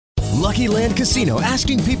Lucky Land Casino,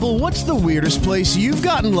 asking people, what's the weirdest place you've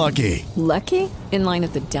gotten lucky? Lucky? In line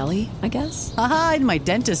at the deli, I guess? Aha, in my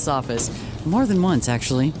dentist's office. More than once,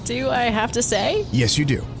 actually. Do I have to say? Yes, you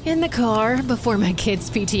do. In the car before my kids'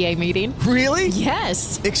 PTA meeting. Really?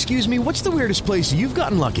 Yes. Excuse me, what's the weirdest place you've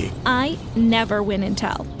gotten lucky? I never win and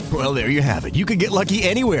tell. Well, there you have it. You can get lucky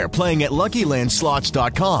anywhere, playing at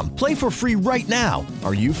LuckyLandSlots.com. Play for free right now.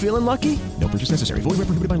 Are you feeling lucky? No purchase necessary. Void where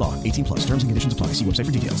prohibited by law. 18 plus. Terms and conditions apply. See website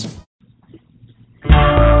for details.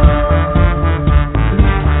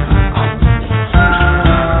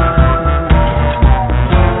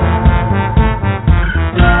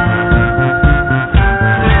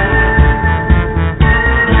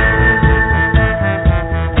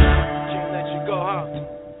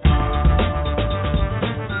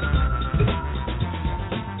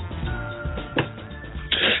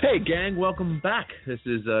 Hey, gang, welcome back. This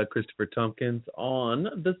is Christopher Tompkins on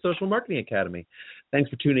the Social Marketing Academy. Thanks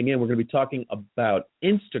for tuning in. We're going to be talking about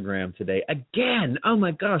Instagram today. Again, oh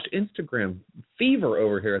my gosh, Instagram fever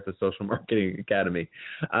over here at the Social Marketing Academy.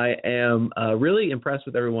 I am really impressed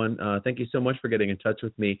with everyone. Thank you so much for getting in touch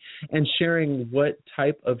with me and sharing what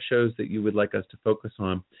type of shows that you would like us to focus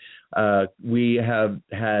on. We have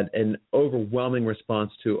had an overwhelming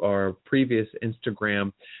response to our previous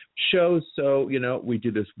Instagram shows. So, we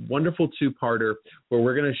do this wonderful two-parter where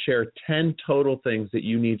we're going to share 10 total things that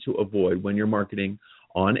you need to avoid when you're marketing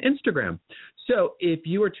on Instagram. So if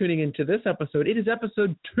you are tuning into this episode, it is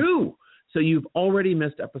episode 2. So you've already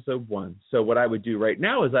missed episode 1. So what I would do right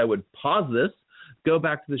now is I would pause this, go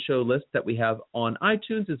back to the show list that we have on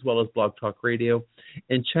iTunes as well as Blog Talk Radio,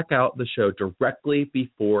 and check out the show directly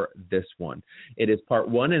before this one. It is part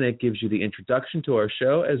 1, and it gives you the introduction to our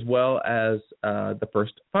show as well as the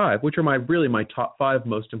first 5, which are my top 5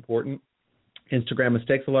 most important Instagram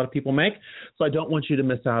mistakes a lot of people make. So I don't want you to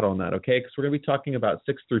miss out on that, okay? Because we're going to be talking about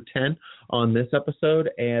 6 through 10 on this episode,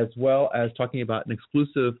 as well as talking about an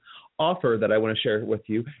exclusive offer that I want to share with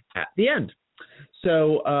you at the end.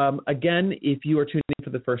 So, again, if you are tuning in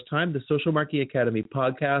for the first time, the Social Marketing Academy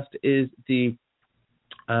podcast is the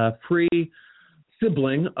free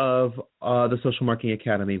sibling of the Social Marketing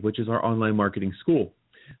Academy, which is our online marketing school.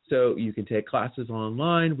 So you can take classes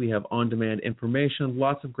online. We have on-demand information,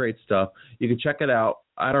 lots of great stuff. You can check it out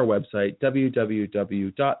at our website,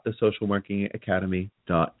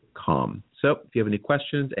 www.thesocialmarketingacademy.com. So if you have any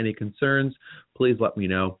questions, any concerns, please let me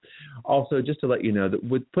know. Also, just to let you know that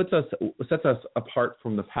what sets us apart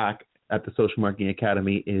from the pack at the Social Marketing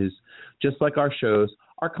Academy is just like our shows,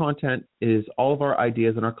 our content is all of our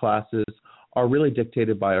ideas and our classes are really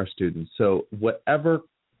dictated by our students. So whatever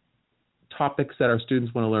topics that our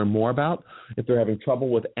students want to learn more about, if they're having trouble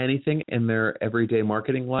with anything in their everyday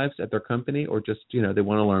marketing lives at their company, or just, they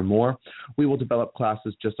want to learn more, we will develop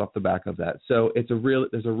classes just off the back of that. So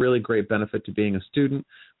there's a really great benefit to being a student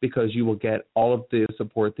because you will get all of the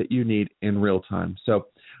support that you need in real time. So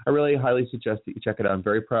I really highly suggest that you check it out. I'm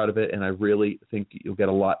very proud of it, and I really think you'll get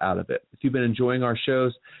a lot out of it. If you've been enjoying our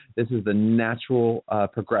shows, this is the natural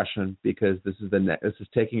progression because this is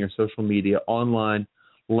taking your social media online,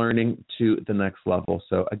 learning to the next level.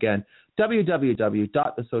 So again,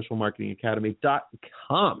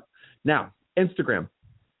 www.thesocialmarketingacademy.com. Now, Instagram.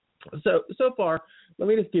 So far, let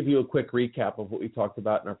me just give you a quick recap of what we talked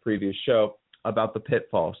about in our previous show about the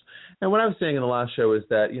pitfalls. And what I was saying in the last show is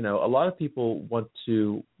that, a lot of people want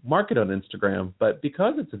to market on Instagram, but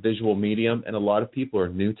because it's a visual medium and a lot of people are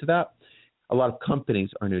new to that, a lot of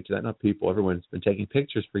companies are new to that, not people, everyone's been taking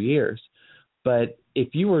pictures for years. But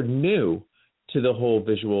if you are new to the whole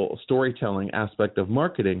visual storytelling aspect of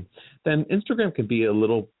marketing, then Instagram can be a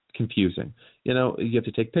little confusing. You have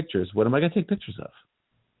to take pictures. What am I going to take pictures of?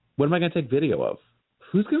 What am I going to take video of?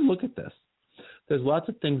 Who's going to look at this? There's lots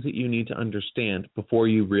of things that you need to understand before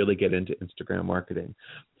you really get into Instagram marketing.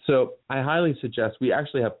 So I highly suggest we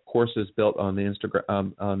actually have courses built on the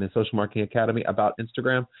on the Social Marketing Academy about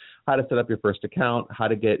Instagram, how to set up your first account, how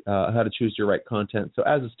to choose your right content. So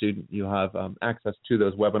as a student, you have access to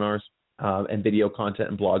those webinars and video content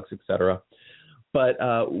and blogs, etc. But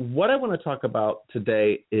what I want to talk about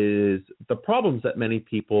today is the problems that many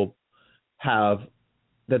people have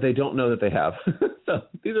that they don't know that they have. So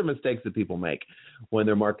these are mistakes that people make when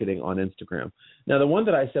they're marketing on Instagram. Now, the one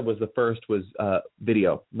that I said was the first was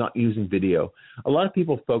video, not using video. A lot of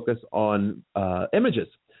people focus on images,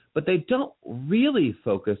 but they don't really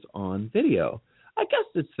focus on video. I guess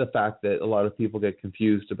it's the fact that a lot of people get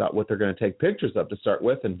confused about what they're going to take pictures of to start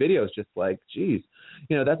with, and video is just like, geez,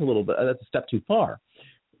 that's a step too far.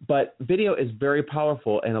 But video is very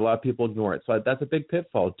powerful, and a lot of people ignore it. So that's a big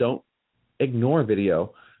pitfall. Don't ignore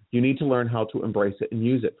video. You need to learn how to embrace it and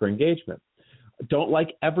use it for engagement. Don't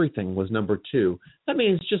like everything was number 2. That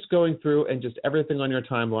means just going through and just everything on your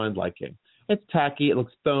timeline liking. It's tacky, it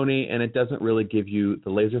looks phony, and it doesn't really give you the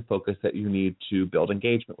laser focus that you need to build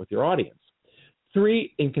engagement with your audience.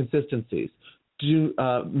 3, inconsistencies.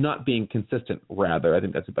 Not being consistent, rather. I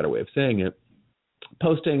think that's a better way of saying it.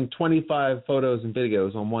 Posting 25 photos and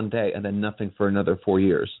videos on one day and then nothing for another 4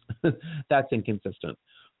 years. That's inconsistent.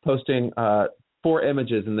 Posting 4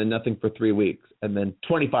 images and then nothing for 3 weeks, and then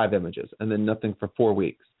 25 images and then nothing for 4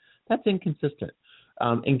 weeks. That's inconsistent.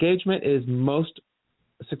 Engagement is most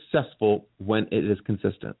successful when it is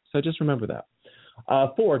consistent. So just remember that.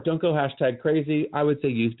 4, don't go hashtag crazy. I would say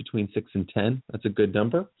use between 6 and 10. That's a good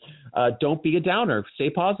number. Don't be a downer.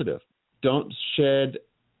 Stay positive. Don't share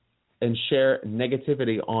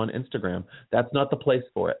negativity on Instagram. That's not the place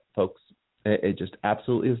for it, folks. It just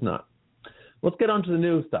absolutely is not. Let's get on to the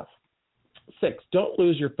new stuff. 6, don't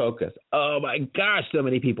lose your focus. Oh my gosh, so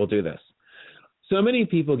many people do this. So many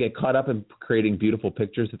people get caught up in creating beautiful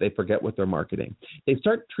pictures that they forget what they're marketing. They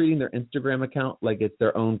start treating their Instagram account like it's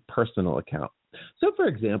their own personal account. So, for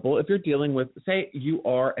example, if you're dealing with, say, you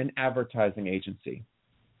are an advertising agency,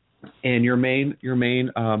 and your main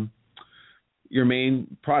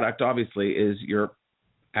product, obviously, is your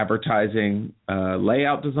advertising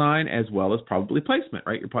layout design as well as probably placement,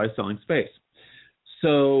 right? You're probably selling space.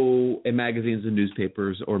 So, in magazines and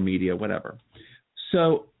newspapers or media, whatever.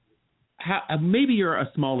 So, maybe you're a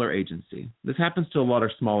smaller agency. This happens to a lot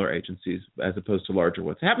of smaller agencies as opposed to larger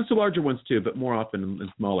ones. It happens to larger ones too, but more often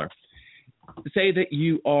than smaller. Say that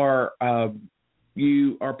you are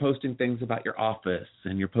posting things about your office,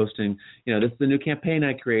 and you're posting, this is the new campaign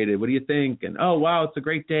I created. What do you think? And oh wow, it's a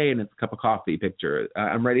great day, and it's a cup of coffee picture.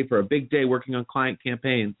 I'm ready for a big day working on client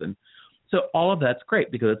campaigns, and so all of that's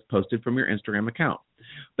great because it's posted from your Instagram account.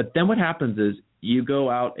 But then what happens is you go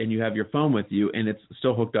out and you have your phone with you, and it's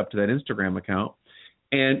still hooked up to that Instagram account,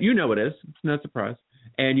 and you know it is. It's no surprise.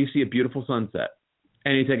 And you see a beautiful sunset,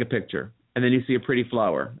 and you take a picture, and then you see a pretty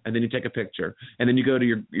flower, and then you take a picture, and then you go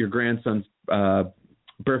to your grandson's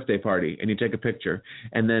birthday party, and you take a picture,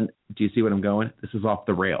 and then do you see what I'm going? This is off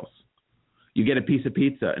the rails. You get a piece of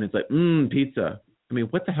pizza, and it's like, pizza. I mean,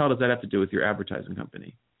 what the hell does that have to do with your advertising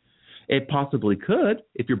company? It possibly could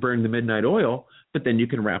if you're burning the midnight oil, but then you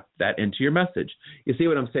can wrap that into your message. You see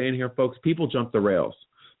what I'm saying here, folks? People jump the rails.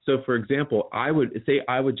 So, for example, I would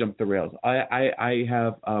jump the rails. I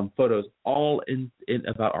have photos all in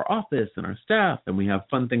about our office and our staff, and we have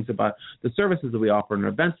fun things about the services that we offer and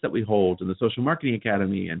events that we hold and the Social Marketing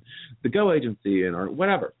Academy and the Go Agency and or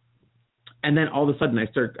whatever. And then all of a sudden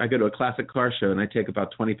I go to a classic car show and I take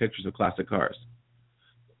about 20 pictures of classic cars.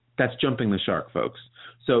 That's jumping the shark, folks.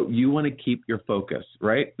 So you want to keep your focus,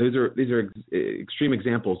 right? These are extreme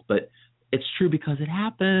examples, but it's true because it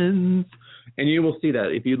happens. And you will see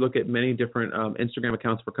that if you look at many different Instagram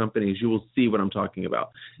accounts for companies, you will see what I'm talking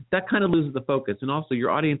about. That kind of loses the focus. And also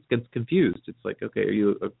your audience gets confused. It's like, okay, are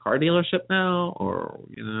you a car dealership now? Or,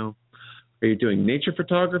 are you doing nature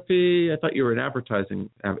photography? I thought you were an advertising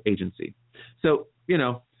agency. So,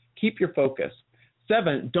 keep your focus.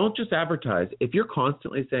 7, don't just advertise. If you're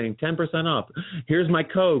constantly saying 10% off, here's my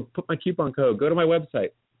code, put my coupon code, go to my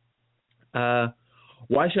website.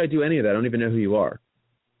 Why should I do any of that? I don't even know who you are.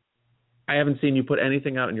 I haven't seen you put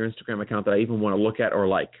anything out on your Instagram account that I even want to look at or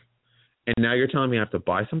like. And now you're telling me I have to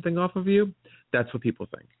buy something off of you? That's what people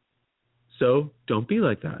think. So don't be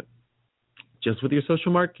like that. Just with your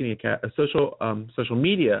social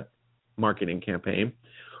media marketing campaign,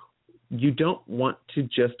 you don't want to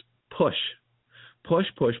just push.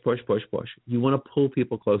 You want to pull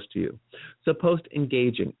people close to you. So post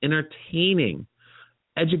engaging, entertaining,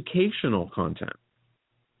 educational content.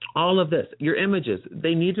 All of this, your images,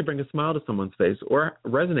 they need to bring a smile to someone's face or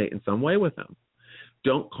resonate in some way with them.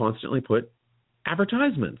 Don't constantly put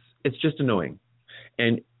advertisements. It's just annoying.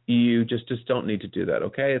 And you just don't need to do that,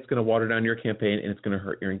 okay? It's going to water down your campaign and it's going to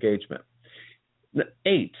hurt your engagement.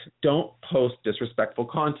 8, don't post disrespectful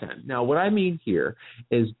content. Now, what I mean here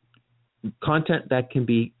is content that can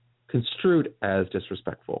be construed as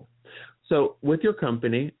disrespectful. So with your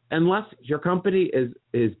company, unless your company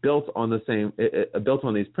is built on built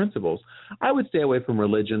on these principles, I would stay away from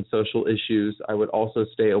religion, social issues. I would also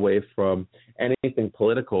stay away from anything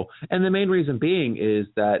political. And the main reason being is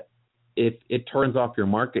that if it turns off your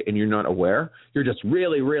market and you're not aware, you're just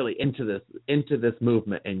really, really into this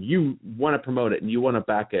movement and you want to promote it and you want to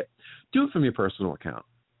back it, do it from your personal account.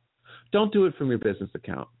 Don't do it from your business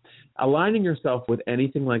account. Aligning yourself with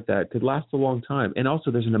anything like that could last a long time. And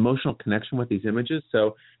also there's an emotional connection with these images,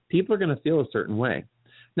 so people are going to feel a certain way.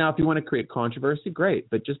 Now, if you want to create controversy, great,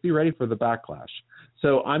 but just be ready for the backlash.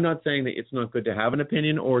 So I'm not saying that it's not good to have an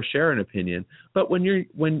opinion or share an opinion, but when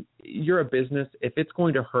you're a business, if it's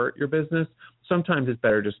going to hurt your business, sometimes it's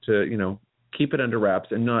better just to, keep it under wraps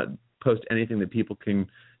and not post anything that people can.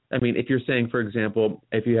 I mean, if you're saying, for example,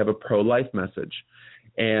 if you have a pro-life message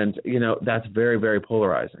and, that's very, very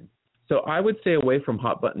polarizing. So I would stay away from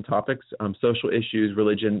hot button topics, social issues,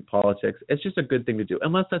 religion, politics. It's just a good thing to do,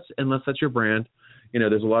 unless that's your brand.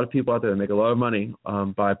 There's a lot of people out there that make a lot of money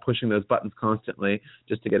by pushing those buttons constantly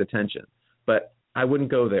just to get attention. But I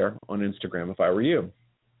wouldn't go there on Instagram if I were you.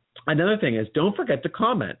 Another thing is, don't forget to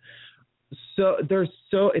comment.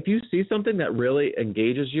 So if you see something that really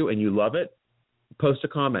engages you and you love it, post a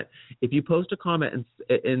comment. If you post a comment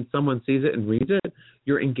and someone sees it and reads it,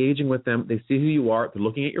 you're engaging with them. They see who you are. They're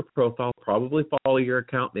looking at your profile, probably follow your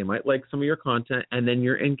account. They might like some of your content, and then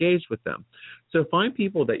you're engaged with them. So find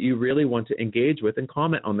people that you really want to engage with and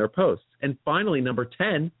comment on their posts. And finally, number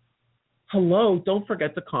 10, hello, don't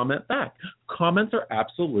forget to comment back. Comments are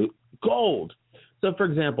absolute gold. So, for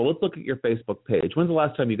example, let's look at your Facebook page. When's the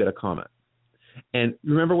last time you got a comment? And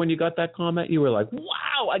remember when you got that comment, you were like,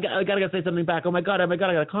 wow, I got to say something back. Oh, my God, I got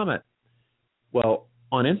a comment. Well,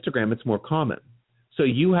 on Instagram, it's more common. So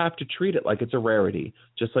you have to treat it like it's a rarity,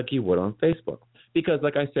 just like you would on Facebook. Because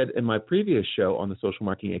like I said in my previous show on the Social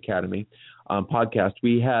Marketing Academy podcast,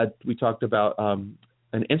 we talked about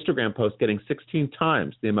an Instagram post getting 16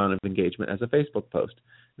 times the amount of engagement as a Facebook post.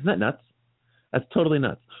 Isn't that nuts? That's totally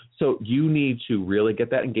nuts. So you need to really get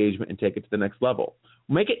that engagement and take it to the next level.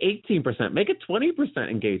 Make it 18%. Make it 20%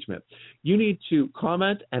 engagement. You need to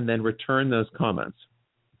comment and then return those comments.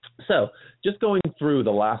 So just going through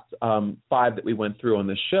the last 5 that we went through on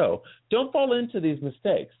this show, don't fall into these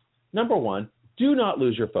mistakes. Number 1, do not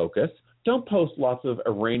lose your focus. Don't post lots of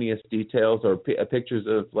erroneous details or pictures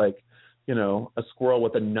of a squirrel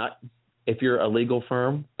with a nut. If you're a legal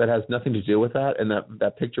firm, that has nothing to do with that, and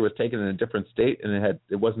that picture was taken in a different state and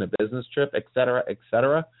it wasn't a business trip, et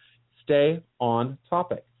cetera, stay on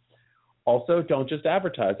topic. Also, don't just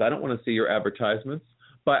advertise. I don't want to see your advertisements,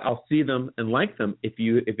 but I'll see them and like them if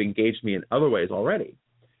you've engaged me in other ways already.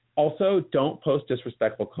 Also, don't post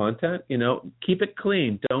disrespectful content. Keep it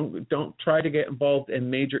clean. Don't try to get involved in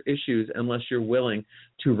major issues unless you're willing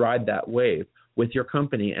to ride that wave with your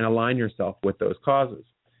company and align yourself with those causes.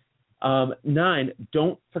 9,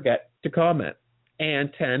 don't forget to comment.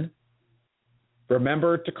 And 10,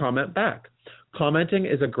 remember to comment back. Commenting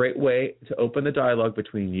is a great way to open the dialogue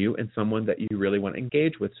between you and someone that you really want to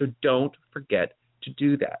engage with. So don't forget to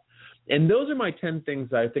do that. And those are my 10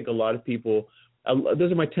 things I think a lot of people,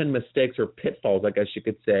 those are my 10 mistakes or pitfalls, I guess you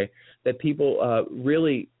could say, that people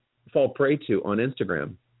really fall prey to on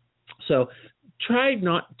Instagram. So try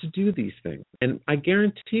not to do these things. And I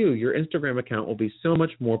guarantee you, your Instagram account will be so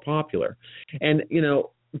much more popular. And,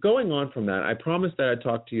 going on from that, I promised that I'd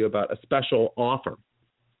talk to you about a special offer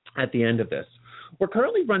at the end of this. We're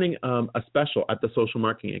currently running a special at the Social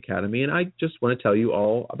Marketing Academy, and I just want to tell you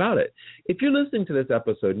all about it. If you're listening to this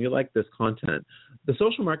episode and you like this content, the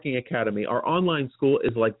Social Marketing Academy, our online school,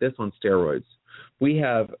 is like this on steroids. We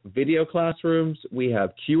have video classrooms. We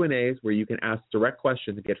have Q&As where you can ask direct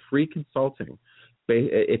questions and get free consulting.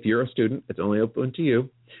 If you're a student, it's only open to you.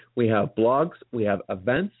 We have blogs. We have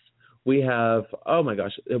events. We have,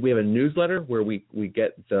 we have a newsletter where we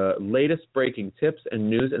get the latest breaking tips and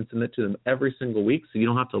news and send it to them every single week, so you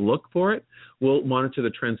don't have to look for it. We'll monitor the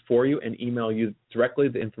trends for you and email you directly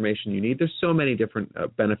the information you need. There's so many different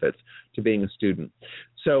benefits to being a student.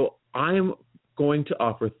 So I'm going to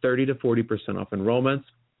offer 30 to 40% off enrollments.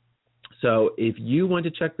 So if you want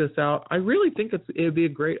to check this out, I really think it would be a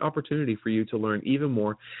great opportunity for you to learn even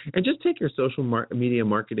more and just take your social media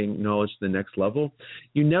marketing knowledge to the next level.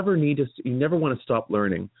 You never want to stop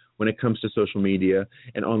learning when it comes to social media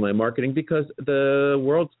and online marketing, because the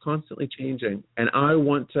world's constantly changing, and I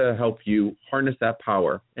want to help you harness that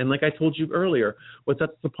power. And like I told you earlier, what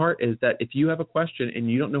sets us apart is that if you have a question and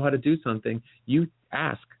you don't know how to do something, you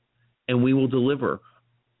ask, and we will deliver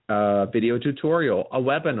a video tutorial, a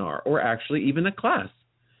webinar, or actually even a class.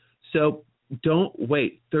 So don't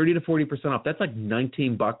wait. 30 to 40% off. That's like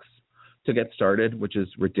 $19 to get started, which is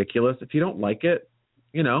ridiculous. If you don't like it,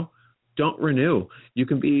 don't renew. You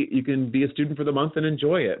can be a student for the month and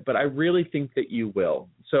enjoy it, but I really think that you will.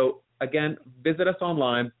 So again, visit us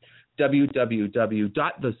online,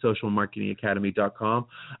 www.thesocialmarketingacademy.com.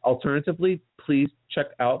 Alternatively, please check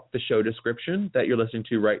out the show description that you're listening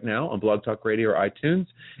to right now on Blog Talk Radio or iTunes,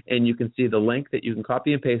 and you can see the link that you can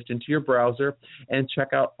copy and paste into your browser and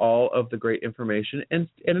check out all of the great information and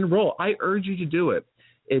enroll. I urge you to do it.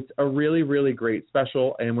 It's a really, really great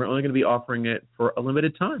special, and we're only going to be offering it for a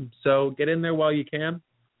limited time. So get in there while you can.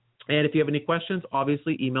 And if you have any questions,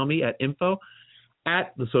 obviously email me at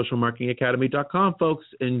info@thesocialmarketingacademy.com. Folks,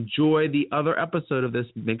 enjoy the other episode of this.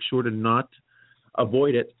 Make sure to not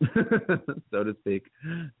avoid it, so to speak.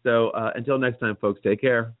 So until next time, folks, take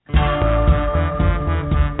care.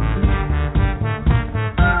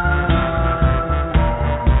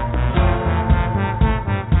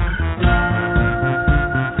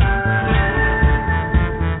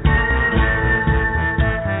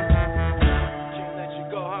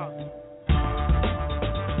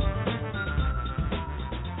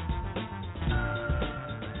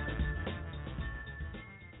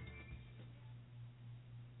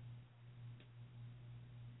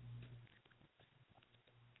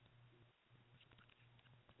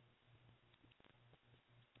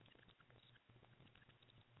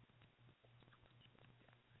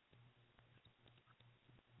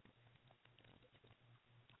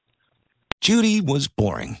 Judy was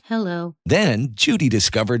boring. Hello. Then Judy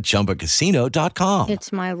discovered ChumbaCasino.com.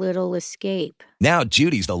 It's my little escape. Now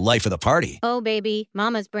Judy's the life of the party. Oh, baby,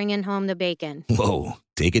 mama's bringing home the bacon. Whoa,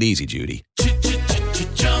 take it easy, Judy.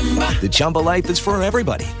 The Chumba life is for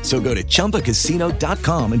everybody. So go to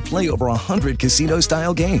ChumbaCasino.com and play over 100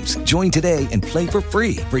 casino-style games. Join today and play for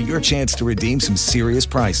free for your chance to redeem some serious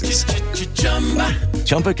prizes.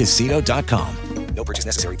 ChumbaCasino.com. No purchase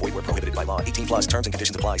necessary. Void where prohibited by law. 18+ terms and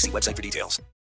conditions apply. See website for details.